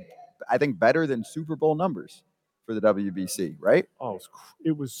 They had, I think, better than Super Bowl numbers for the WBC, right? Oh,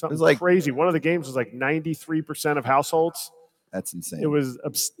 it was something crazy. One of the games was like 93% of households. That's insane. It was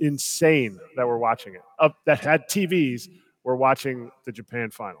insane that we're watching it. That had TVs. We're watching the Japan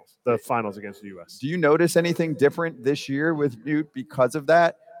finals, the finals against the U.S. Do you notice anything different this year with Newt because of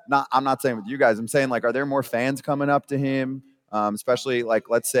that? I'm not saying with you guys. I'm saying, like, are there more fans coming up to him? Especially, like,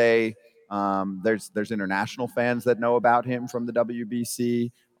 let's say there's international fans that know about him from the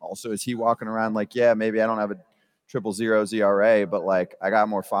WBC. Also, is he walking around like, yeah, maybe I don't have a 000 ERA, but, like, I got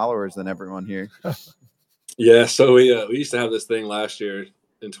more followers than everyone here? Yeah, so we used to have this thing last year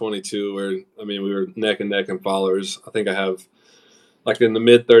in 22 where, I mean, we were neck and neck in followers. I think I have like in the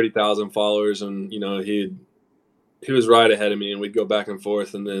mid 30,000 followers, and he was right ahead of me, and we'd go back and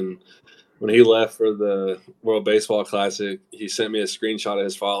forth. And then when he left for the World Baseball Classic, he sent me a screenshot of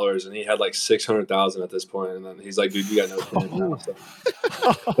his followers, and he had like 600,000 at this point. And then he's like, "Dude, you got no chance now." So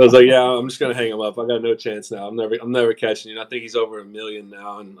I was like, "Yeah, I'm just gonna hang him up. I got no chance now. I'm never catching you." And I think he's over 1 million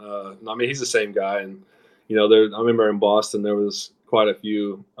now. And I mean, he's the same guy. And I remember in Boston there was quite a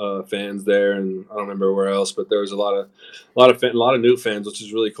few fans there, and I don't remember where else, but there was a lot of new fans, which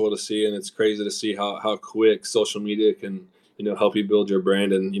is really cool to see. And it's crazy to see how quick social media can help you build your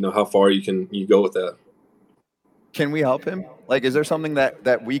brand, and how far you go with that. Can we help him? Like, is there something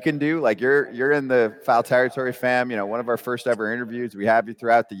that we can do? Like, you're in the Foul Territory fam. One of our first ever interviews. We have you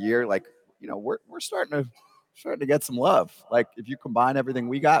throughout the year. Like, we're starting to get some love. Like, if you combine everything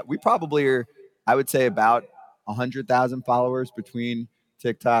we got, we probably are, I would say, about 100,000 followers between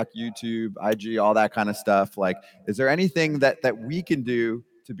TikTok, YouTube, IG, all that kind of stuff. Like, is there anything that we can do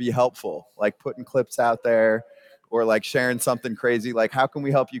to be helpful? Like putting clips out there, or like sharing something crazy? Like, how can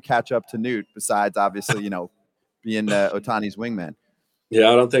we help you catch up to Newt besides obviously, being Ohtani's wingman? Yeah,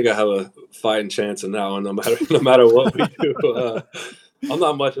 I don't think I have a fighting chance in that one, no matter what we do. I'm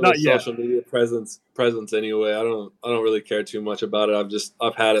not much of a social media presence anyway. I don't really care too much about it.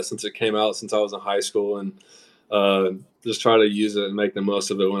 I've had it since it came out, since I was in high school, and just try to use it and make the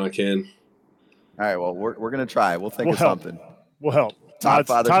most of it when I can. All right, well, we're gonna try. We'll think of something. We'll help. Todd's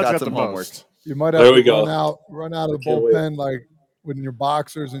got some homework. You might have to run out of the bullpen like with your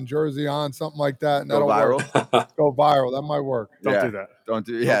boxers and jersey on, something like that, and Go viral. Go viral. That might work. Don't do that. Don't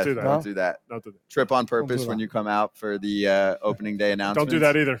do that. Don't do that. Trip on purpose when you come out for the opening day announcement. Don't do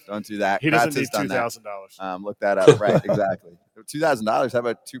that either. Don't do that. He doesn't need $2,000. Look that up. Right, exactly. $2,000. How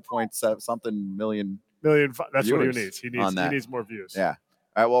about 2.7 million? That's viewers what he needs. He needs more views. Yeah.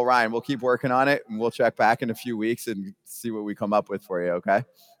 All right. Well, Ryan, we'll keep working on it, and we'll check back in a few weeks and see what we come up with for you. Okay.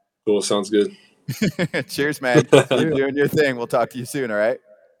 Cool. Sounds good. Cheers, man. You're doing your thing. We'll talk to you soon. All right.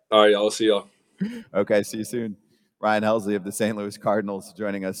 All right. I'll see y'all. Okay. See you soon. Ryan Helsley of the St. Louis Cardinals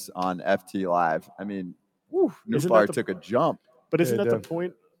joining us on FT Live. I mean, Nootbaar took a jump. But isn't that the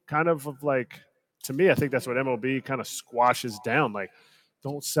point kind of like, to me, I think that's what MLB kind of squashes down. Like,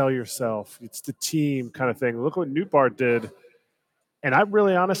 don't sell yourself. It's the team kind of thing. Look what Nootbaar did. And I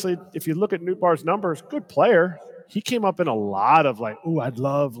really honestly, if you look at Nootbaar's numbers, good player. He came up in a lot of like, oh, I'd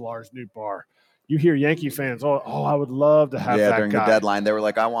love Lars Nootbaar. You hear Yankee fans, oh, I would love to have that guy. During the deadline, they were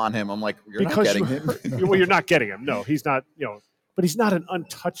like, I want him. I'm like, you're not getting him. Well, you're not getting him. No, he's not, but he's not an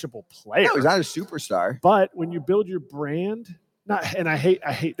untouchable player. No, he's not a superstar. But when you build your brand, I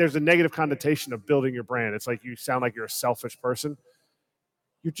hate, there's a negative connotation of building your brand. It's like you sound like you're a selfish person.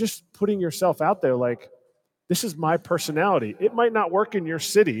 You're just putting yourself out there like, this is my personality. It might not work in your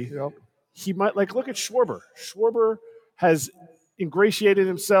city. Yep. He might, like, look at Schwarber. Schwarber has ingratiated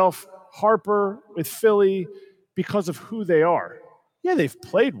himself, Harper with Philly, because of who they are. Yeah, they've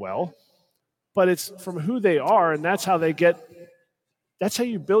played well, but it's from who they are, and that's how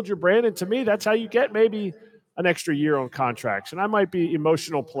you build your brand. And to me, that's how you get maybe an extra year on contracts. And I might be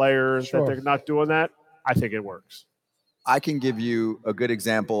emotional players that they're not doing that. I think it works. I can give you a good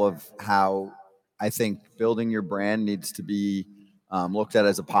example of how I think building your brand needs to be looked at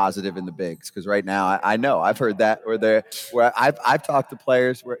as a positive in the bigs. Because right now, I know I've heard that where I've talked to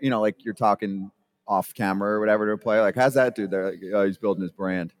players where, like you're talking off camera or whatever to a player, like, how's that dude? They're like, oh, he's building his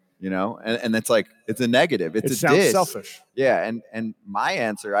brand, and it's like, it's a negative. It sounds diss. Selfish. Yeah. And my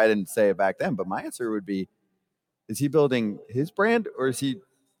answer, I didn't say it back then, but my answer would be, is he building his brand or is he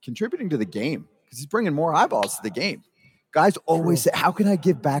contributing to the game? Because he's bringing more eyeballs to the game. Guys always say, how can I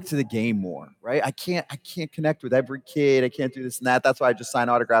give back to the game more? Right? I can't connect with every kid. I can't do this and that. That's why I just sign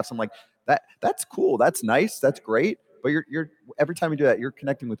autographs. I'm like, that's cool. That's nice. That's great. But you're every time you do that, you're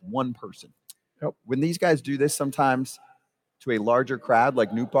connecting with one person. Yep. When these guys do this sometimes to a larger crowd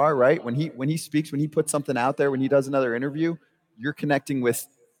like Nootbaar, right? When he speaks, when he puts something out there, when he does another interview, you're connecting with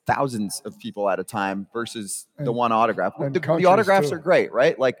thousands of people at a time versus the one autograph. The autographs are great,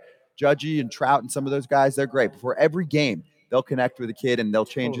 right? Like Judgy and Trout and some of those guys, they're great. Before every game, they'll connect with a kid and they'll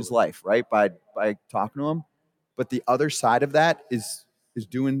change his life, right? By talking to him. But the other side of that is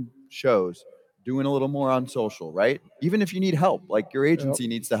doing shows, doing a little more on social, right? Even if you need help, like your agency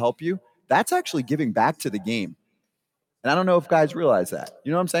needs to help you, that's actually giving back to the game. And I don't know if guys realize that.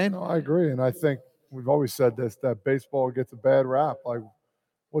 You know what I'm saying? No, I agree. And I think we've always said this, that baseball gets a bad rap. Like,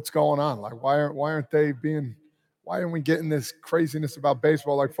 what's going on? Like, why aren't we getting this craziness about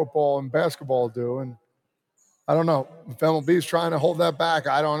baseball like football and basketball do? And I don't know. If MLB is trying to hold that back,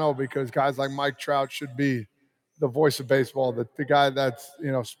 I don't know, because guys like Mike Trout should be the voice of baseball, the guy that's,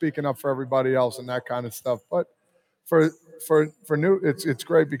 speaking up for everybody else and that kind of stuff. But for Newt, it's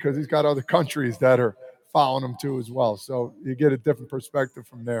great because he's got other countries that are following him too as well. So you get a different perspective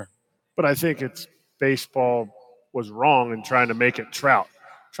from there. But I think baseball was wrong in trying to make it Trout.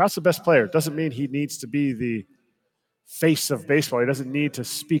 Trout's the best player. It doesn't mean he needs to be the face of baseball. He doesn't need to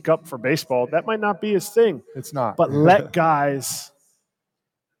speak up for baseball. That might not be his thing. It's not. But let guys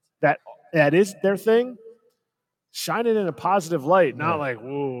that is their thing shine it in a positive light. Not like,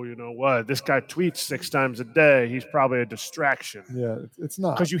 whoa, you know what? This guy tweets 6 times a day. He's probably a distraction. Yeah, it's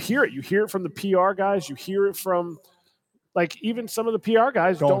not. Because you hear it. You hear it from the PR guys. You hear it from, like, even some of the PR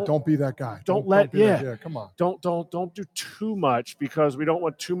guys. Don't be that guy. Don't come on. Don't do too much because we don't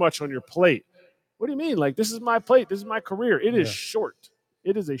want too much on your plate. What do you mean? Like, this is my plate. This is my career. It is short.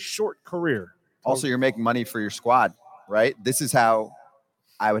 It is a short career. Also, you're making money for your squad, right? This is how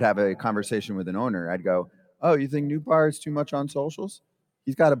I would have a conversation with an owner. I'd go, oh, you think Nootbaar is too much on socials?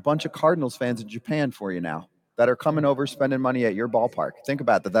 He's got a bunch of Cardinals fans in Japan for you now that are coming over spending money at your ballpark. Think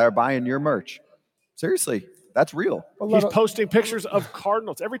about that. That are buying your merch. Seriously, that's real. He's posting pictures of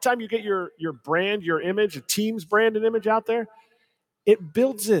Cardinals. Every time you get your brand, your image, a team's brand and image out there, it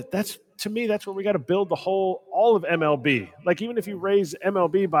builds it. To me, that's where we got to build all of MLB. Like, even if you raise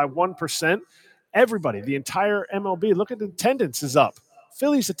MLB by 1%, everybody, the entire MLB, look at the attendance is up.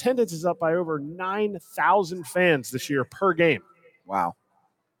 Philly's attendance is up by over 9,000 fans this year per game. Wow.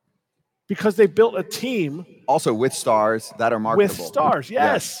 Because they built a team. Also with stars that are marketable. With stars,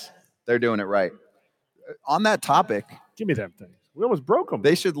 yes. They're doing it right. On that topic. Give me that thing. We almost broke them.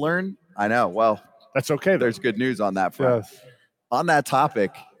 They should learn. I know. Well, that's okay. There's good news on that front. Yes. On that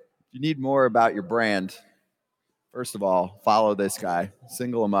topic, if you need more about your brand, first of all, follow this guy,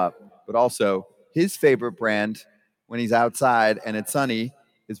 single him up. But also, his favorite brand when he's outside and it's sunny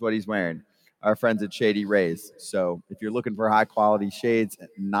is what he's wearing. Our friends at Shady Rays. So if you're looking for high quality shades,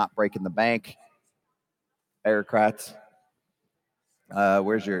 not breaking the bank, Eric Kratz,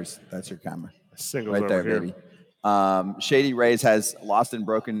 where's yours? That's your camera. Singles right there, here. baby. Shady Rays has lost and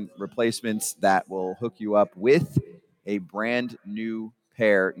broken replacements that will hook you up with a brand new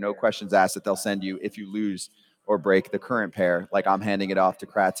pair, no questions asked, that they'll send you if you lose or break the current pair. Like I'm handing it off to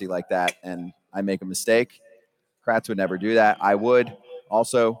Kratzy like that, and I make a mistake. Kratz would never do that. I would.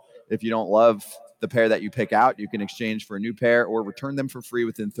 Also, if you don't love the pair that you pick out, you can exchange for a new pair or return them for free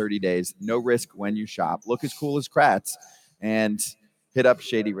within 30 days. No risk when you shop. Look as cool as Kratz, and hit up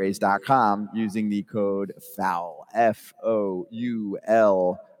shadyrays.com using the code FOUL,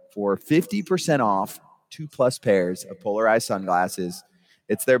 FOUL, for 50% off 2+ pairs of polarized sunglasses.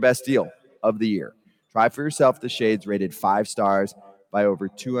 It's their best deal of the year. Try for yourself the shades rated 5 stars by over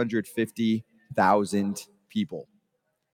 250,000 people.